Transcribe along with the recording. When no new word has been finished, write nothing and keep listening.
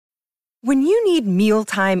When you need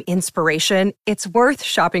mealtime inspiration, it's worth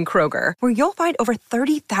shopping Kroger, where you'll find over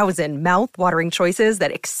 30,000 mouth-watering choices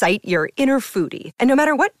that excite your inner foodie. And no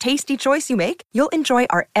matter what tasty choice you make, you'll enjoy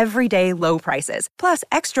our everyday low prices, plus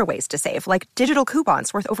extra ways to save, like digital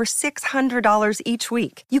coupons worth over $600 each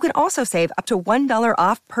week. You can also save up to $1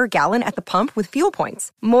 off per gallon at the pump with fuel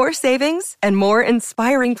points. More savings and more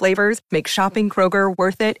inspiring flavors make shopping Kroger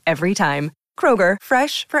worth it every time. Kroger,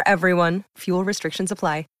 fresh for everyone. Fuel restrictions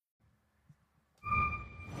apply.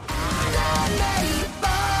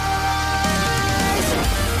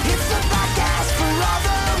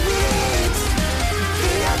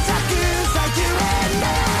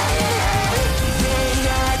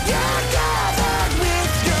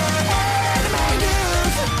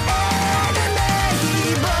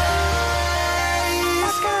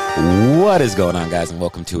 What is going on, guys, and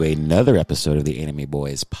welcome to another episode of the Anime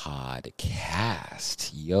Boys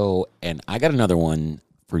podcast. Yo, and I got another one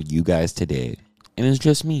for you guys today, and it's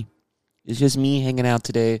just me. It's just me hanging out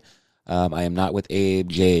today. I am not with Abe,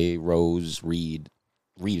 Jay, Rose, Reed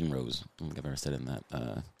and Rose. I don't think I've ever said it in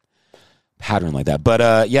that pattern like that.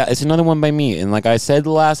 But yeah, it's another one by me. And like I said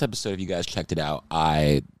the last episode, if you guys checked it out,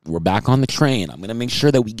 we're back on the train. I'm going to make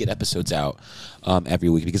sure that we get episodes out every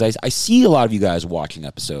week, because I see a lot of you guys watching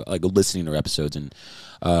episodes, like listening to episodes. And,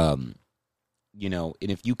 you know, and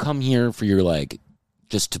if you come here for your, like,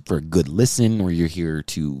 for a good listen, or you're here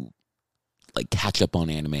to, like, catch up on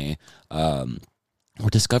anime or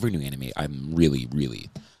discover new anime, I'm really, really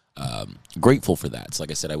grateful for that. So like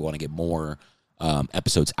I said, I want to get more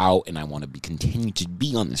episodes out, and I want to continue to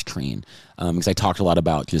be on this train, because I talked a lot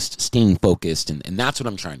about just staying focused, and that's what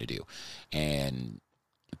I'm trying to do, and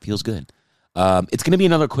it feels good. It's going to be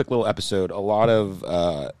another quick little episode.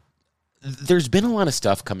 There's been a lot of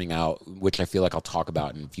stuff coming out, which I feel like I'll talk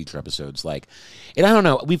about in future episodes. Like, and I don't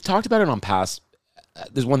know, we've talked about it on past.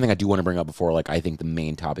 There's one thing I do want to bring up before, like, I think the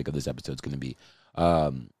main topic of this episode is going to be.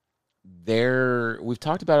 We've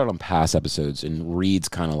talked about it on past episodes, and Reed's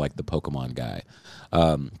kind of like the Pokemon guy.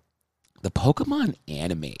 The Pokemon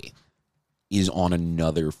anime is on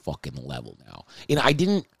another fucking level now, and I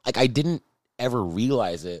didn't ever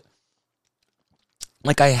realize it.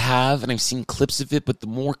 Like, I have, and I've seen clips of it, but the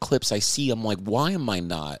more clips I see, I'm like, why am I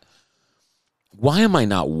not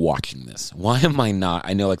watching this? Why am I not?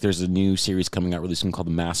 I know, like, there's a new series coming out really soon called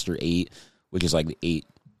the Master 8, which is like the 8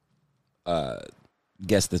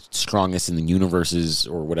 guess the strongest in the universes,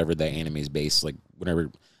 or whatever that anime is based, like whatever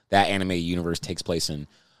that anime universe takes place in.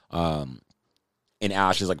 And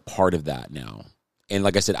Ash is like part of that now. And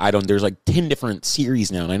like I said, there's like 10 different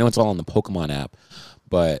series now, and I know it's all on the Pokemon app,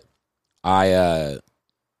 but I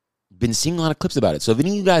been seeing a lot of clips about it. So if any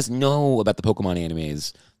of you guys know about the Pokemon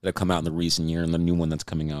animes that have come out in the recent year, and the new one that's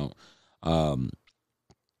coming out,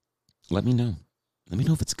 let me know. Let me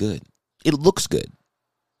know if it's good. It looks good.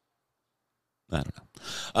 I don't know.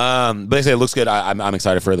 But I say it looks good. I'm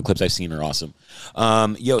excited for it. The clips I've seen are awesome.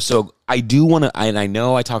 So I do want to, and I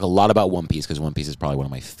know I talk a lot about One Piece, because One Piece is probably one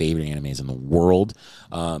of my favorite animes in the world.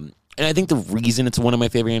 And I think the reason it's one of my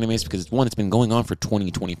favorite animes is because it's been going on for 20,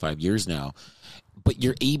 25 years now. But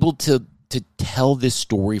you're able to tell this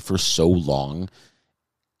story for so long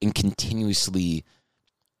and continuously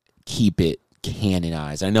keep it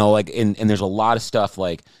canonized. I know, like, and there's a lot of stuff,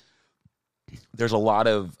 like, there's a lot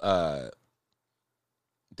of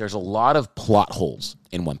plot holes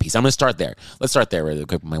in One Piece. I'm going to start there. Let's start there really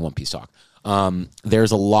quick with my One Piece talk.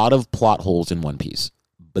 There's a lot of plot holes in One Piece,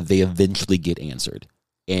 but they eventually get answered.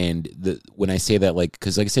 And when I say that, like,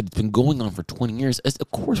 because like I said, it's been going on for 20 years.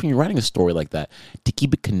 Of course, when you're writing a story like that, to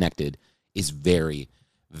keep it connected is very,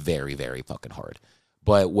 very, very fucking hard.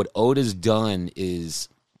 But what Oda's done is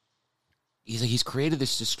he's created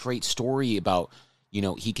this great story about, you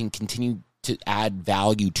know, he can continue to add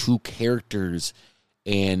value to characters,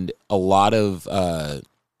 and a lot of,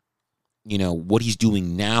 you know, what he's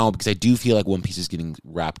doing now, because I do feel like One Piece is getting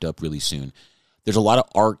wrapped up really soon. There's a lot of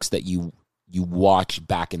arcs that you watch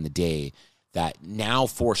back in the day that now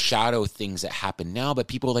foreshadow things that happen now, but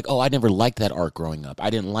people are like, oh, I never liked that arc growing up. I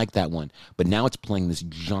didn't like that one. But now it's playing this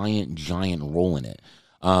giant, giant role in it.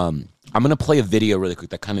 I'm going to play a video really quick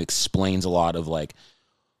that kind of explains a lot of, like,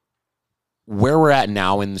 where we're at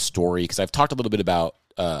now in the story, because I've talked a little bit about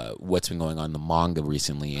what's been going on in the manga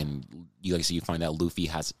recently, and you find out Luffy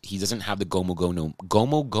doesn't have the Gomu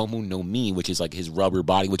Gomu no Mi, which is like his rubber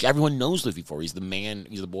body, which everyone knows Luffy for. He's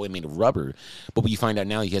the boy made of rubber. But what you find out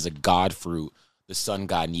now, he has a god fruit, the sun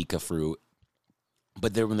god Nika fruit.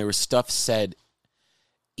 But when there was stuff said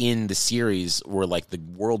in the series where, like, the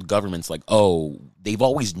world government's like, oh, they've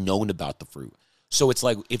always known about the fruit. So it's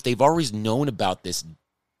like, if they've always known about this,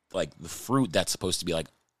 like, the fruit that's supposed to be like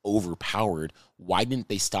overpowered, why didn't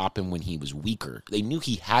they stop him when he was weaker? They knew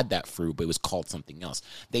he had that fruit, but it was called something else.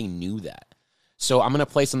 They knew that. So I'm going to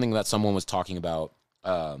play something that someone was talking about.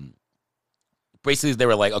 Basically, they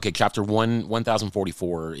were like, okay, chapter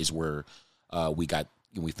 1044 is where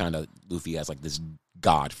we found out Luffy has like this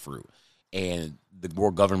god fruit. And the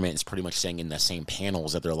world government is pretty much saying in the same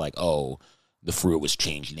panels that they're like, oh, the fruit was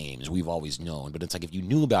changed names. We've always known. But it's like, if you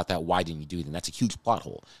knew about that, why didn't you do it? And that's a huge plot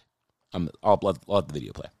hole. I'll let the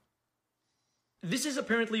video play. This is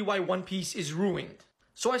apparently why One Piece is ruined.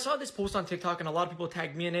 So I saw this post on TikTok and a lot of people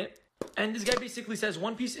tagged me in it. And this guy basically says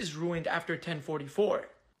One Piece is ruined after 1044.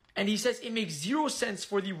 And he says it makes zero sense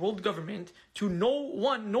for the world government to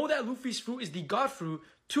know that Luffy's fruit is the god fruit,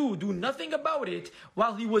 2, do nothing about it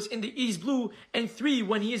while he was in the East Blue, and 3,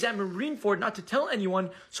 when he is at Marineford, not to tell anyone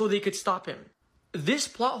so they could stop him. This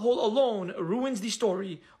plot hole alone ruins the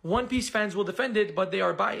story. One Piece fans will defend it, but they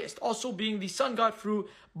are biased. Also, being the sun god fruit,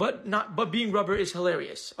 but being rubber is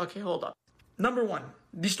hilarious. Okay, hold up. Number 1,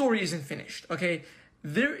 the story isn't finished, okay?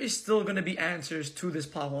 There is still going to be answers to this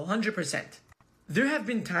plot hole, 100%. There have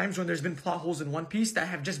been times when there's been plot holes in One Piece that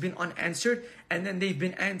have just been unanswered, and then they've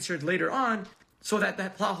been answered later on, so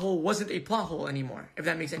that plot hole wasn't a plot hole anymore, if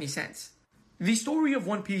that makes any sense. The story of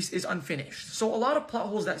One Piece is unfinished, so a lot of plot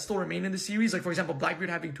holes that still remain in the series, like for example Blackbeard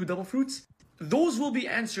having 2 devil fruits, those will be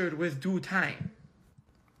answered with due time.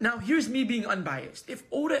 Now here's me being unbiased. If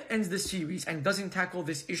Oda ends the series and doesn't tackle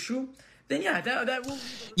this issue, then yeah, that will...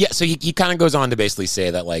 Yeah, so he kind of goes on to basically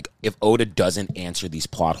say that, like, if Oda doesn't answer these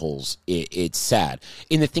plot holes, it's sad.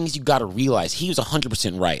 And the things you got to realize, he was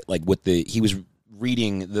 100% right. Like, he was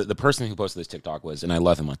reading, the person who posted this TikTok was, and I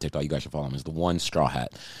love him on TikTok, you guys should follow him, is the one Straw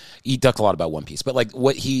Hat. He talked a lot about One Piece. But, like,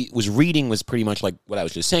 what he was reading was pretty much like what I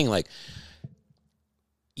was just saying, like,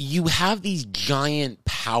 you have these giant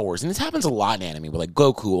powers, and this happens a lot in anime, with, like,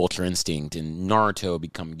 Goku, Ultra Instinct, and Naruto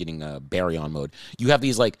getting a Baryon mode. You have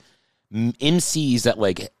these, like, MCs that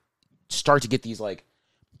like start to get these like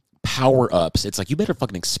power ups. It's like, you better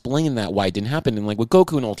fucking explain that, why it didn't happen. And like with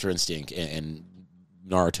Goku and Ultra Instinct and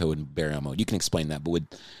Naruto and Baryon mode, you can explain that. But with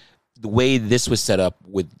the way this was set up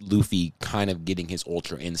with Luffy kind of getting his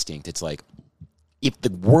Ultra Instinct, it's like, if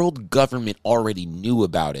the world government already knew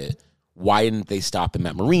about it, why didn't they stop him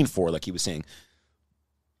at Marineford, like he was saying?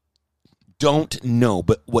 Don't know,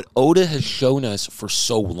 but what Oda has shown us for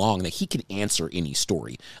so long, that he can answer any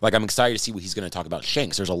story. Like, I'm excited to see what he's going to talk about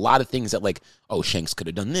Shanks. There's a lot of things that, like, oh, Shanks could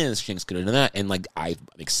have done this, Shanks could have done that, and, like, I'm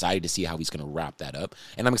excited to see how he's going to wrap that up,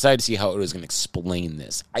 and I'm excited to see how Oda's going to explain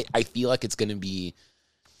this. I feel like it's going to be...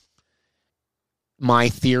 My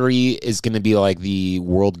theory is going to be like the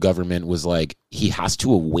world government was like, he has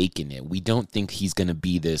to awaken it. We don't think he's going to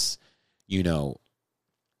be this, you know...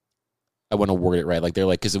 I want to word it right. Like, they're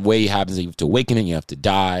like, because the way it happens, you have to awaken it, you have to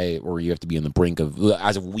die, or you have to be on the brink of,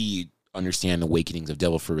 as if we understand awakenings of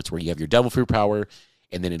devil fruits, where you have your devil fruit power,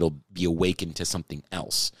 and then it'll be awakened to something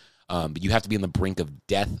else. But you have to be on the brink of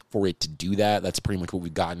death for it to do that. That's pretty much what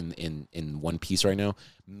we've gotten in One Piece right now.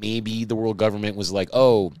 Maybe the world government was like,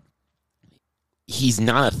 oh, he's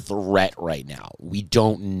not a threat right now. We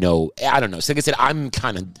don't know. I don't know. So like I said, I'm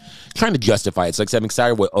kind of trying to justify it. So like I said, I'm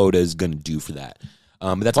excited what Oda is going to do for that.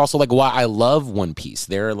 But that's also like why I love One Piece.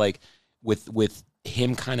 They're like with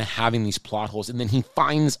him kind of having these plot holes, and then he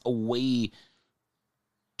finds a way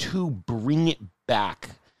to bring it back.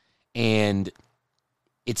 And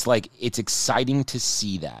it's like, it's exciting to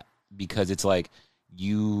see that, because it's like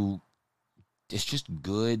it's just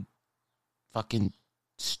good fucking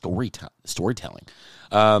storytelling.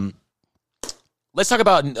 Let's talk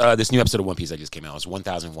about this new episode of One Piece that just came out. It was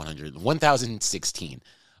 1016.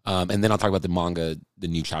 And then I'll talk about the manga, the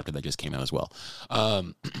new chapter that just came out as well.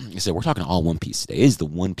 So we're talking all One Piece today. It is the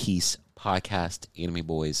One Piece podcast, Anime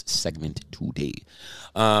Boys segment today.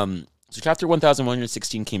 So chapter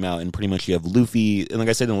 1116 came out, and pretty much you have Luffy, and like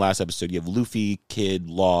I said in the last episode, you have Luffy, Kid,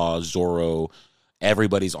 Law, Zoro.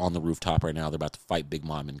 Everybody's on the rooftop right now. They're about to fight Big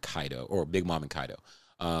Mom and Kaido.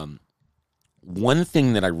 One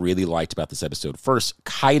thing that I really liked about this episode, first,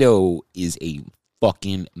 Kaido is a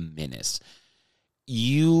fucking menace.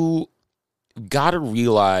 You got to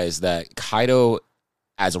realize that Kaido,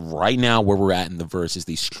 as of right now, where we're at in the verse, is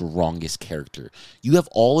the strongest character. You have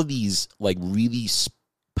all of these like really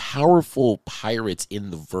powerful pirates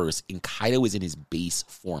in the verse, and Kaido is in his base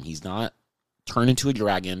form. He's not turned into a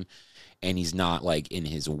dragon, and he's not like in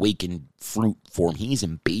his awakened fruit form. He's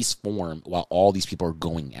in base form while all these people are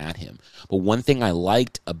going at him. But one thing I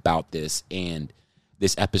liked about this and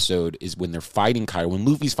this episode is when they're fighting Kaido, when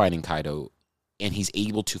Luffy's fighting Kaido, and he's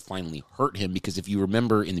able to finally hurt him, because if you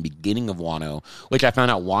remember in the beginning of Wano, which I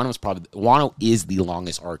found out Wano is the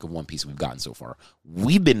longest arc of One Piece we've gotten so far.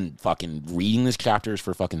 We've been fucking reading these chapters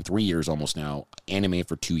for fucking 3 years almost now, anime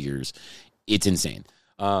for 2 years. It's insane.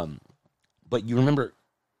 But you remember,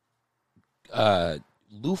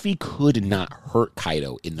 Luffy could not hurt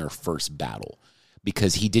Kaido in their first battle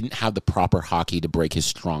because he didn't have the proper haki to break his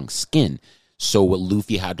strong skin. So what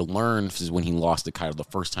Luffy had to learn is when he lost to Kaido the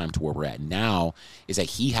first time to where we're at now is that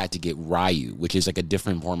he had to get Ryu, which is like a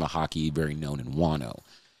different form of haki very known in Wano.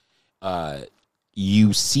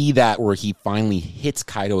 You see that where he finally hits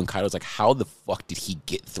Kaido, and Kaido's like, how the fuck did he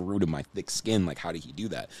get through to my thick skin? Like, how did he do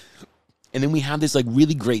that? And then we have this like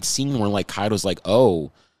really great scene where like Kaido's like,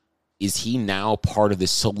 oh, is he now part of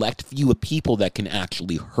this select few of people that can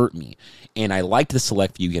actually hurt me? And I liked the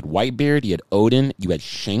select few. You had Whitebeard, you had Odin, you had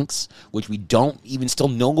Shanks, which we don't even still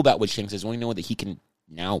know about what Shanks is. We only know that he can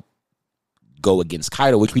now go against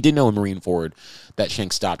Kaido, which we did know in Marineford that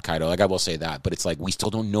Shanks stopped Kaido. Like, I will say that. But it's like we still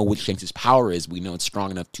don't know what Shanks' power is. We know it's strong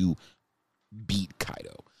enough to beat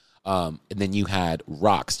Kaido. And then you had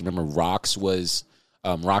Rox. Remember, Rox was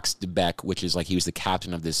Rox Debeck, which is like he was the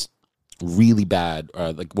captain of this really bad,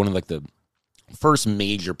 like one of like the first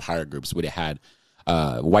major pirate groups. Would it had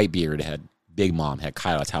Whitebeard, it had Big Mom, had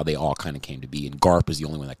Kaido. That's how they all kind of came to be. And Garp was the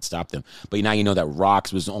only one that could stop them. But now you know that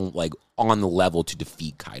Rox was on the level to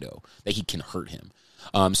defeat Kaido, that he can hurt him.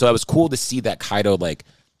 So it was cool to see that Kaido like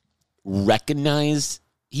recognizes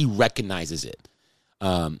it.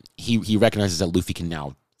 He recognizes that Luffy can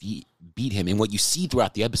now beat him. And what you see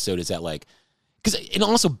throughout the episode is that like, and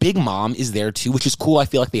also Big Mom is there too, which is cool. I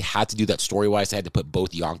feel like they had to do that story-wise. They had to put both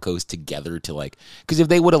Yonkos together to like, because if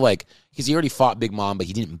they would have like, because he already fought Big Mom, but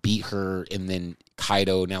he didn't beat her, and then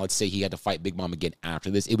Kaido, now let's say he had to fight Big Mom again after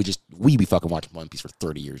this, it would just, we'd be fucking watching One Piece for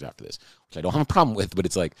 30 years after this, which I don't have a problem with, but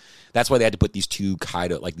it's like, that's why they had to put these two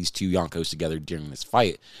Kaido, like these two Yonkos together during this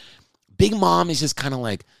fight. Big Mom is just kind of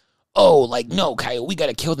like, oh, like, no, Kaido, we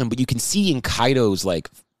gotta kill them, but you can see in Kaido's like,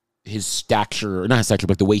 his stature, or not his stature,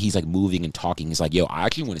 but the way he's like moving and talking, he's like, yo, I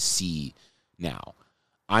actually want to see now.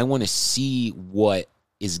 I want to see what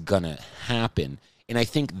is gonna happen. And I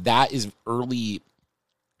think that is early,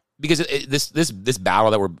 because this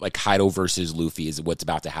battle that we're like Kaido versus Luffy is what's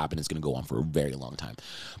about to happen. Is going to go on for a very long time.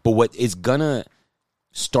 But what is gonna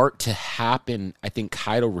start to happen, I think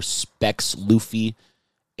Kaido respects Luffy,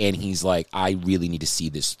 and he's like, I really need to see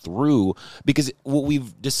this through, because what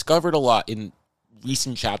we've discovered a lot in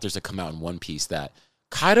recent chapters that come out in One Piece, that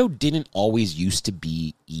Kaido didn't always used to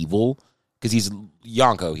be evil, because he's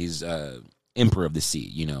Yonko, he's emperor of the sea,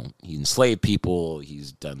 you know, he enslaved people,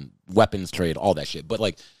 he's done weapons trade, all that shit. But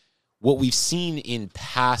like what we've seen in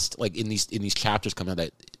past, like in these chapters coming out,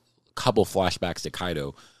 that couple flashbacks to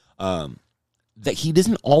Kaido, that he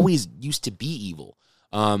doesn't always used to be evil.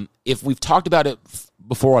 If we've talked about it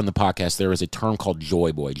before on the podcast, there is a term called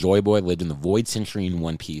Joy Boy. Joy Boy lived in the Void Century in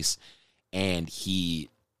One Piece, and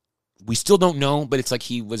we still don't know, but it's like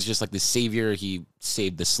he was just like the savior. He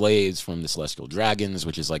saved the slaves from the Celestial Dragons,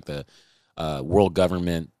 which is like the world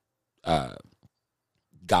government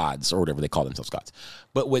gods, or whatever they call themselves, gods.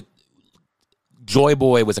 But what Joy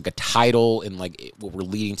Boy was like a title, and like what we're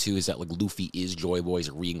leading to is that like Luffy is Joy Boy, is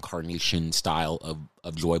a reincarnation style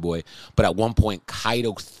of Joy Boy. But at one point,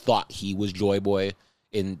 Kaido thought he was Joy Boy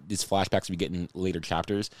in these flashbacks we get in later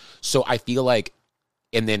chapters. So I feel like,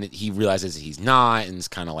 and then he realizes that he's not, and is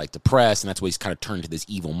kind of like depressed, and that's why he's kind of turned to this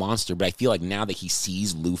evil monster. But I feel like now that he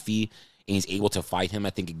sees Luffy and he's able to fight him, I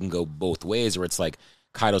think it can go both ways, where it's like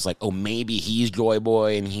Kaido's like, oh, maybe he's Joy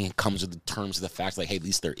Boy, and he comes to the terms of the fact like, hey, at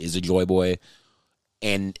least there is a Joy Boy,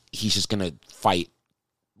 and he's just gonna fight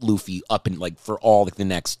Luffy up and like for all like the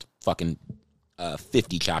next fucking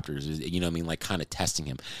 50 chapters, you know what I mean, like kind of testing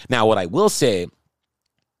him. Now, what I will say,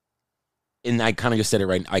 and I kind of just said it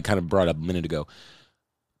right, I kind of brought it up a minute ago,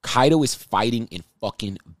 Kaido is fighting in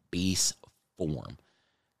fucking base form.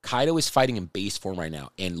 Kaido is fighting in base form right now,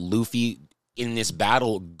 and Luffy in this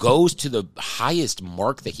battle goes to the highest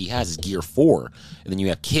mark that he has is Gear 4. And then you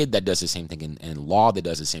have Kid that does the same thing, and Law that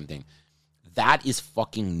does the same thing. That is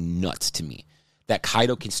fucking nuts to me. That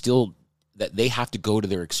Kaido can still, that they have to go to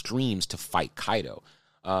their extremes to fight Kaido.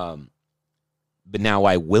 But now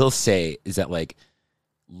I will say is that like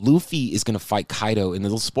Luffy is going to fight Kaido, and the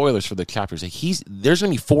little spoilers for the chapters, like there's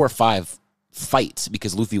going to be 4 or 5 fights,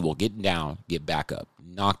 because Luffy will get down, get back up,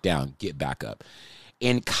 knock down, get back up.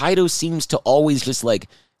 And Kaido seems to always just like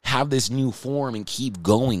have this new form and keep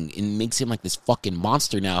going, and makes him like this fucking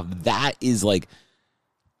monster now. That is like,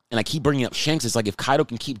 and I keep bringing up Shanks. It's like, if Kaido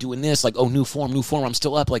can keep doing this, like, oh, new form, I'm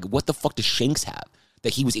still up. Like, what the fuck does Shanks have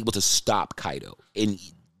that he was able to stop Kaido? And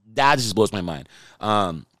that just blows my mind.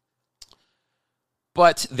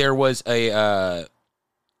 But there was a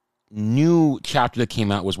new chapter that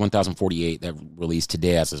came out, was 1048, that released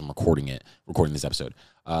today as I'm recording this episode.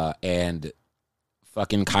 And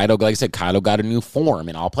fucking Kaido, like I said, Kaido got a new form,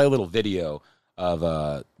 and I'll play a little video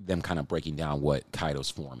of them kind of breaking down what Kaido's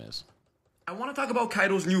form is. I want to talk about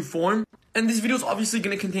Kaido's new form, and this video is obviously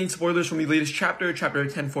going to contain spoilers from the latest chapter, chapter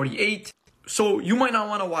 1048, so you might not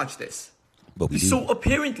want to watch this. But we do. So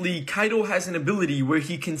apparently, Kaido has an ability where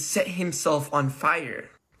he can set himself on fire.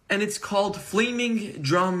 And it's called Flaming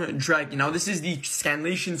Drum Dragon. Now, this is the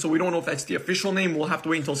scanlation, so we don't know if that's the official name. We'll have to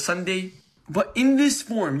wait until Sunday. But in this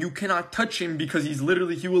form, you cannot touch him because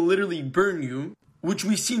he will literally burn you. Which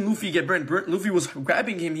we've seen Luffy get burned. Luffy was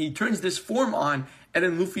grabbing him, he turns this form on, and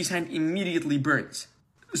then Luffy's hand immediately burns.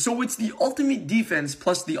 So it's the ultimate defense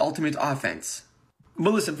plus the ultimate offense.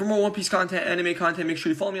 But listen, for more One Piece content, anime content, make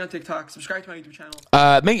sure you follow me on TikTok, subscribe to my YouTube channel.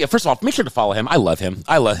 First of all, make sure to follow him. I love him.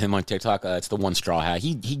 I love him on TikTok. It's the One Straw Hat.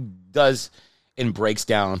 He does and breaks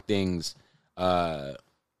down things.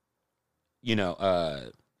 He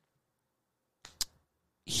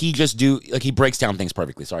breaks down things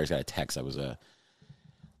perfectly. Sorry, I just got a text. I was a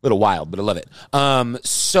little wild, but I love it.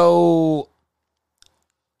 So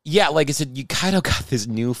yeah, like I said, you kind of got this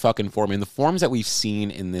new fucking form, and the forms that we've seen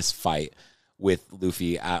in this fight with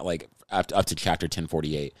Luffy at up to chapter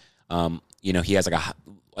 1048. He has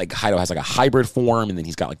Kaido has like a hybrid form, and then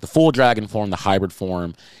he's got like the full dragon form, the hybrid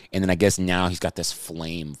form, and then I guess now he's got this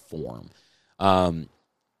flame form.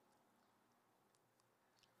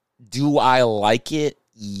 Do I like it?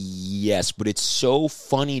 Yes, but it's so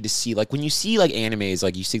funny to see, like when you see like animes,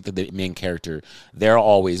 like you see that the main character, they're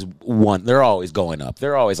always going up.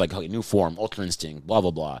 They're always like, okay, new form, Ultra Instinct, blah,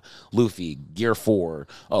 blah, blah. Luffy, Gear 4,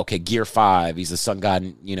 okay, Gear 5, he's the sun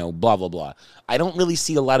god, blah, blah, blah. I don't really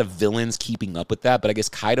see a lot of villains keeping up with that, but I guess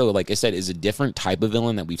Kaido, like I said, is a different type of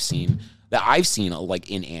villain that I've seen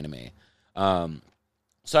like in anime.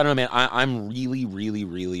 So I don't know, man, I'm really, really,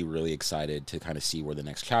 really, really excited to kind of see where the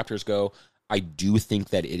next chapters go. I do think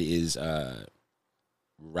that it is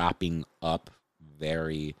wrapping up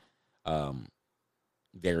very,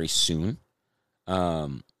 very soon.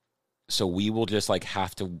 So we will just like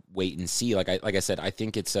have to wait and see. Like I said, I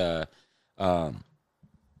think it's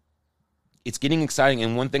getting exciting.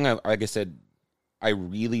 And one thing, like I said, I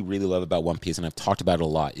really, really love about One Piece, and I've talked about it a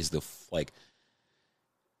lot, is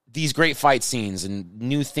these great fight scenes and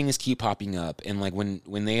new things keep popping up. And like when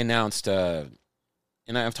they announced.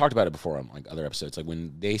 And I've talked about it before on like other episodes. Like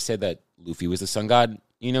when they said that Luffy was the sun god,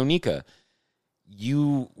 Nika,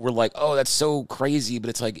 you were like, "Oh, that's so crazy!" But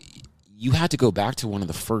it's like you had to go back to one of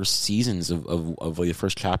the first seasons of like the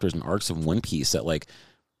first chapters and arcs of One Piece that like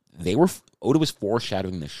Oda was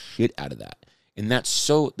foreshadowing the shit out of that, and that's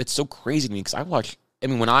so crazy to me because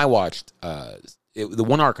when I watched the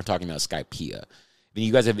one arc I'm talking about is Skypiea. If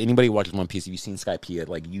you guys have anybody watching One Piece, if you've seen Skypiea,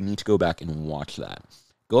 like you need to go back and watch that.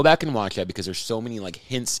 Go back and watch that because there's so many like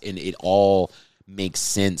hints, and it all makes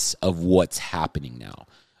sense of what's happening now.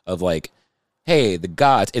 Of like, hey, the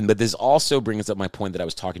gods, but this also brings up my point that I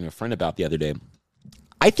was talking to a friend about the other day.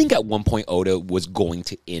 I think at one point Oda was going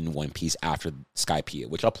to end One Piece after Skypiea,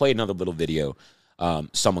 which I'll play another little video.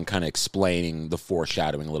 Someone kind of explaining the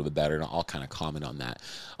foreshadowing a little bit better, and I'll kind of comment on that.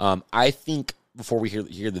 I think before we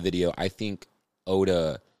hear the video, I think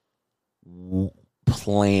Oda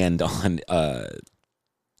planned on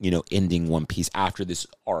ending One Piece after this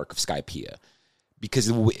arc of Skypiea.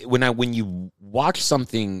 Because when you watch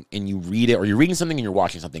something and you read it, or you're reading something and you're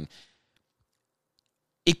watching something,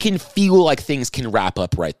 it can feel like things can wrap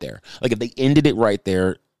up right there. Like if they ended it right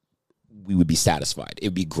there, we would be satisfied. It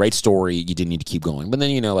would be a great story. You didn't need to keep going. But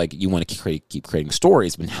then, you want to keep creating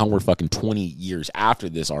stories. But now we're fucking 20 years after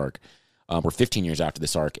this arc. We're 15 years after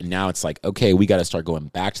this arc. And now it's like, okay, we got to start going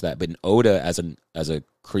back to that. But Oda, as a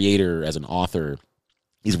creator, as an author,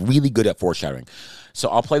 he's really good at foreshadowing. So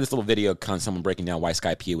I'll play this little video, kind of someone breaking down why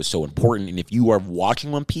Skypiea was so important. And if you are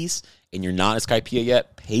watching One Piece and you're not at Skypiea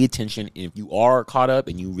yet, pay attention. And if you are caught up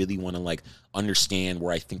and you really want to like understand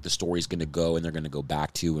where I think the story is going to go and they're going to go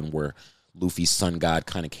back to and where Luffy's sun god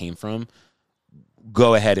kind of came from,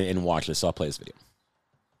 go ahead and watch this. So I'll play this video.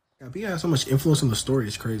 Skypiea has so much influence on the story,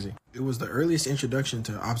 it's crazy. It was the earliest introduction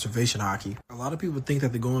to observation haki. A lot of people think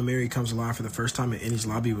that the Going Merry comes alive for the first time in Enies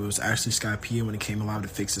Lobby, but it was actually Skypiea when it came alive to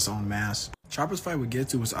fix its own mass. Chopper's fight with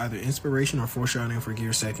Geto was either inspiration or foreshadowing for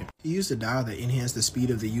Gear 2nd. He used a dial that enhanced the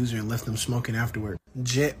speed of the user and left them smoking afterward.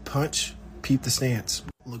 Jet punch, peep the stance.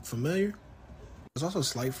 Look familiar? There's also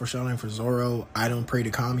slight foreshadowing for Zoro, I don't pray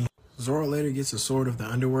to Kami. Zoro later gets a sword of the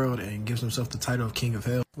underworld and gives himself the title of King of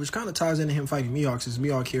Hell, which kind of ties into him fighting Mihawk, since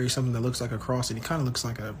Mihawk carries something that looks like a cross and he kind of looks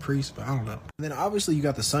like a priest, but I don't know. And then obviously you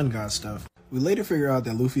got the sun god stuff. We later figure out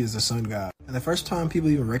that Luffy is the sun god, and the first time people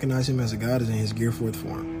even recognize him as a god is in his Gear 4th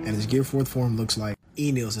form, and his Gear 4th form looks like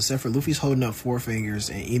Enil's, except for Luffy's holding up 4 fingers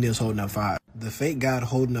and Enil's holding up 5. The fake god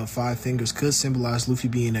holding up 5 fingers could symbolize Luffy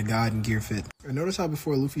being a god in Gear 5th. And notice how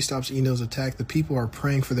before Luffy stops Enil's attack, the people are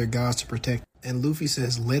praying for their gods to protect, and Luffy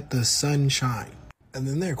says, "Let the sun shine." And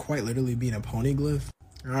then they're quite literally being a poneglyph.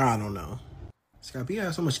 I don't know. Scott P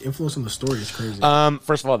has so much influence on the story, it's crazy.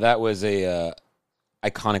 First of all, that was a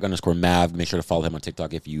iconic_Mav. Make sure to follow him on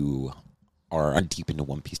TikTok if you are deep into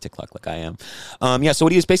One Piece TikTok like I am. So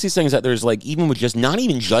what he was basically saying is that there's like, even with just, not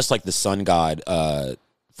even just like the sun god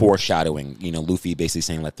foreshadowing, Luffy basically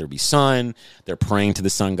saying, "Let there be sun." They're praying to the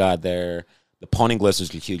sun god there. The poneglyphs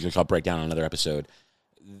is huge, which I'll break down on another episode.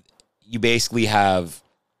 You basically have,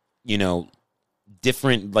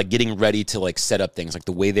 different, like, getting ready to like set up things, like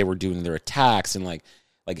the way they were doing their attacks, and like,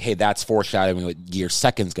 hey, that's foreshadowing what Gear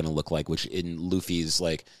 2nd's going to look like, which in Luffy's,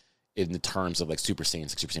 like, in the terms of like Super Saiyan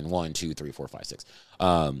 6, Super Saiyan 1, 2, 3, 4, 5, 6.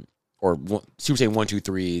 Or Super Saiyan 1, 2,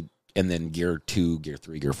 3, and then Gear 2, Gear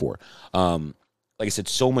 3, Gear 4. Like I said,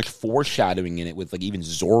 so much foreshadowing in it with like even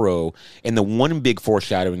Zoro. And the one big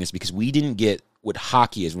foreshadowing is because we didn't get what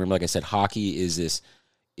Haki is. Remember, like I said, Haki is this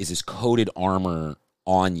coated armor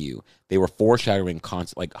on you. They were foreshadowing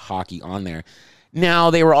like Haki on there.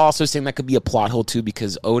 Now, they were also saying that could be a plot hole, too,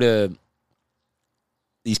 because Oda,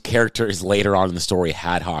 these characters later on in the story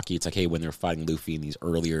had Haki. It's like, hey, when they're fighting Luffy in these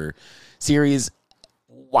earlier series,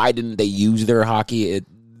 why didn't they use their Haki?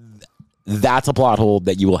 That's a plot hole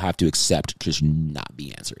that you will have to accept just not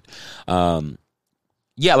be answered.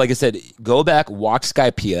 Like I said, go back, watch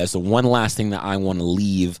Skypiea. That's the one last thing that I want to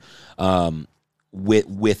leave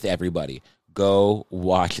with everybody. Go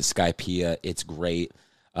watch Skypiea. It's great.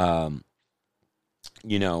 That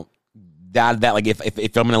like if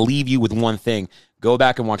I'm going to leave you with one thing, go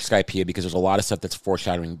back and watch Skypiea, because there's a lot of stuff that's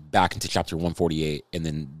foreshadowing back into chapter 148, and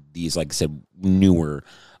then these, like I said, newer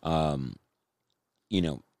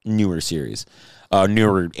series,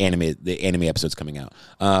 newer anime episodes coming out.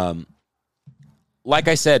 Like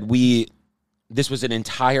I said, this was an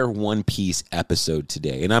entire One Piece episode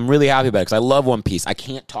today, and I'm really happy about it because I love One Piece. I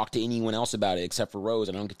can't talk to anyone else about it except for Rose,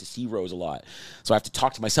 and I don't get to see Rose a lot. So I have to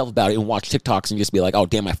talk to myself about it and watch TikToks and just be like, oh,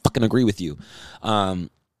 damn, I fucking agree with you.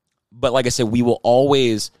 But like I said, we will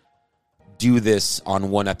always do this on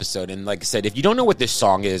one episode. And like I said, if you don't know what this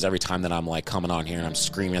song is, every time that I'm like coming on here and I'm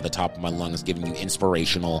screaming at the top of my lungs, giving you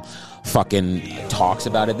inspirational fucking talks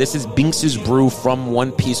about it, this is Binks' Brew from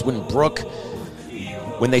One Piece.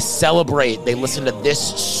 When they celebrate, they listen to this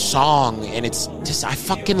song, and it's just, I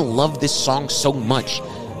fucking love this song so much.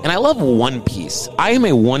 And I love One Piece. I am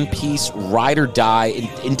a One Piece ride or die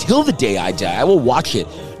until the day I die. I will watch it.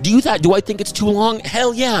 Do I think it's too long?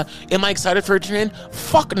 Hell yeah. Am I excited for it to end?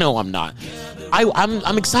 Fuck no, I'm not.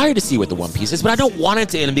 I'm excited to see what the One Piece is, but I don't want it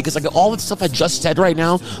to end, because like all the stuff I just said right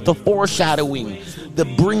now, the foreshadowing, the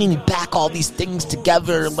bringing back all these things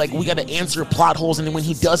together, like we got to answer plot holes, and then when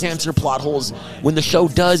he does answer plot holes, when the show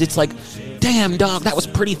does, it's like, damn, dog, that was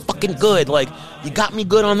pretty fucking good. Like, you got me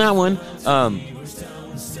good on that one.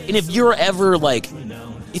 And if you ever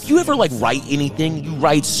write anything, you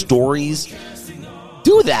write stories,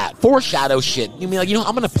 do that. Foreshadow shit. You mean like,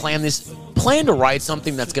 I'm going to plan to write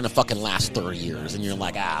something that's going to fucking last 30 years. And you're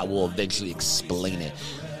like, we'll eventually explain it.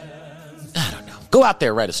 I don't know. Go out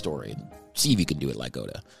there, write a story. See if you can do it like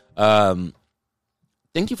Oda.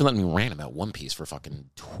 Thank you for letting me rant about One Piece for fucking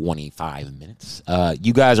 25 minutes.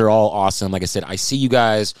 You guys are all awesome. Like I said, I see you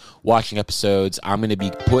guys watching episodes. I'm going to be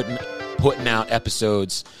putting out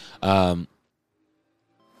episodes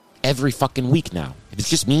every fucking week now. If it's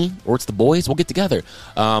just me or it's the boys, we'll get together.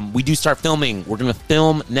 We do start filming. We're going to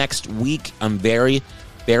film next week. I'm very,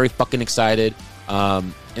 very fucking excited.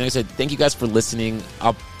 And like I said, thank you guys for listening.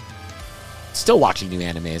 I'll still watching new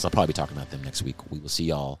animes. I'll probably be talking about them next week. We will see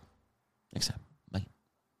y'all next time.